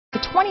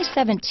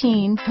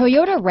2017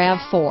 Toyota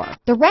RAV4.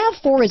 The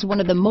RAV4 is one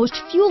of the most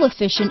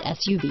fuel-efficient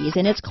SUVs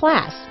in its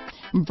class.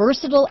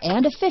 Versatile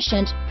and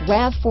efficient,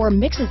 RAV4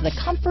 mixes the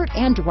comfort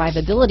and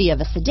drivability of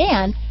a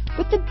sedan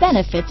with the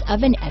benefits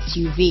of an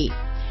SUV.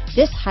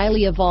 This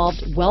highly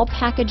evolved,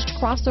 well-packaged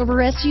crossover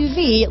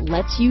SUV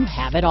lets you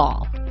have it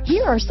all.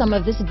 Here are some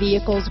of this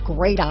vehicle's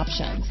great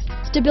options: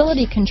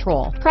 stability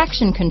control,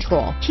 traction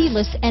control,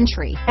 keyless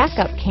entry,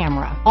 backup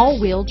camera,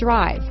 all-wheel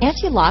drive,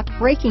 anti-lock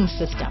braking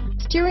system,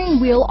 steering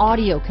wheel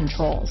audio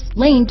controls,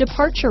 lane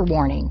departure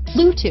warning,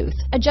 Bluetooth,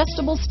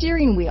 adjustable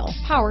steering wheel,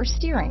 power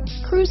steering,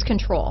 cruise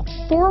control,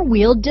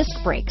 four-wheel disc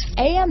brakes,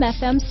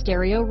 AM/FM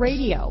stereo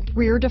radio,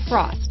 rear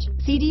defrost,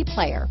 CD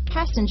player,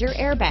 passenger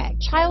airbag,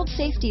 child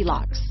safety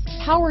locks,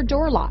 power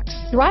door locks.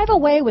 Drive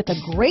away with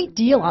a great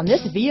deal on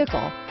this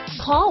vehicle.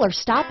 Call or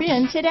stop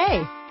in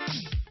today.